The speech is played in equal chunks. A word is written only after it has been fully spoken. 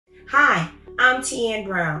Hi, I'm Tian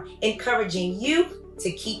Brown, encouraging you to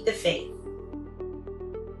keep the faith.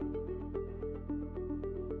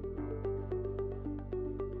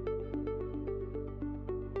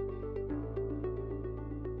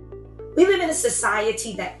 We live in a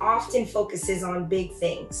society that often focuses on big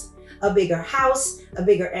things. A bigger house, a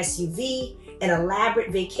bigger SUV, an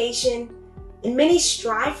elaborate vacation. And many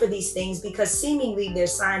strive for these things because seemingly they're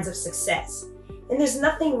signs of success. And there's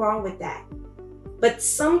nothing wrong with that. But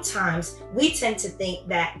sometimes we tend to think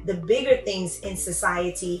that the bigger things in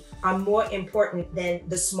society are more important than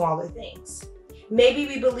the smaller things. Maybe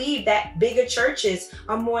we believe that bigger churches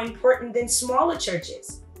are more important than smaller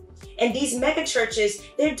churches. And these mega churches,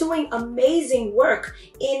 they're doing amazing work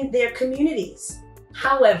in their communities.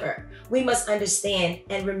 However, we must understand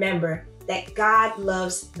and remember that God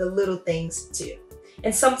loves the little things too.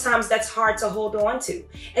 And sometimes that's hard to hold on to,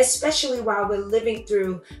 especially while we're living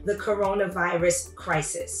through the coronavirus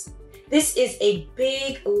crisis. This is a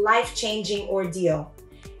big, life-changing ordeal,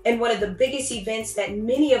 and one of the biggest events that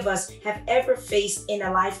many of us have ever faced in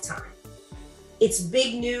a lifetime. It's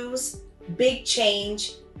big news, big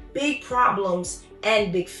change, big problems,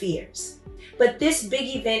 and big fears. But this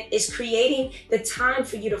big event is creating the time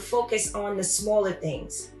for you to focus on the smaller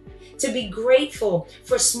things, to be grateful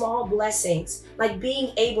for small blessings, like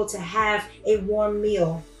being able to have a warm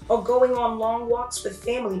meal or going on long walks with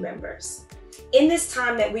family members. In this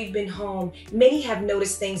time that we've been home, many have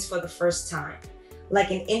noticed things for the first time, like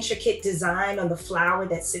an intricate design on the flower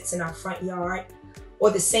that sits in our front yard, or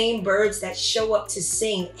the same birds that show up to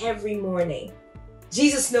sing every morning.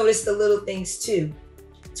 Jesus noticed the little things too.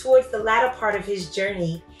 Towards the latter part of his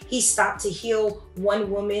journey, he stopped to heal one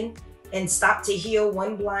woman and stopped to heal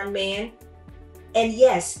one blind man. And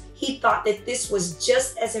yes, he thought that this was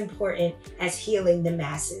just as important as healing the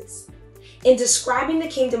masses. In describing the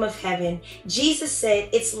kingdom of heaven, Jesus said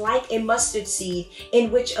it's like a mustard seed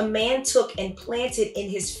in which a man took and planted in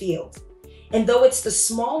his field. And though it's the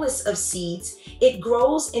smallest of seeds, it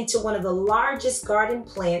grows into one of the largest garden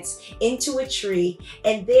plants, into a tree,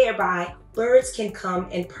 and thereby birds can come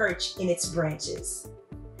and perch in its branches.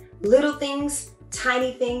 Little things,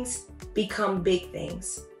 tiny things, become big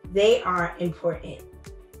things. They are important.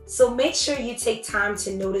 So make sure you take time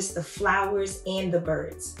to notice the flowers and the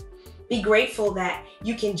birds. Be grateful that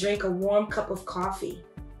you can drink a warm cup of coffee.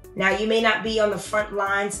 Now, you may not be on the front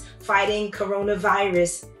lines fighting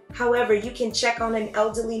coronavirus. However, you can check on an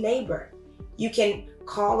elderly neighbor. You can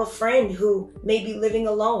call a friend who may be living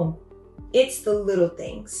alone. It's the little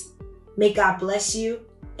things. May God bless you,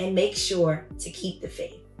 and make sure to keep the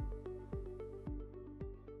faith.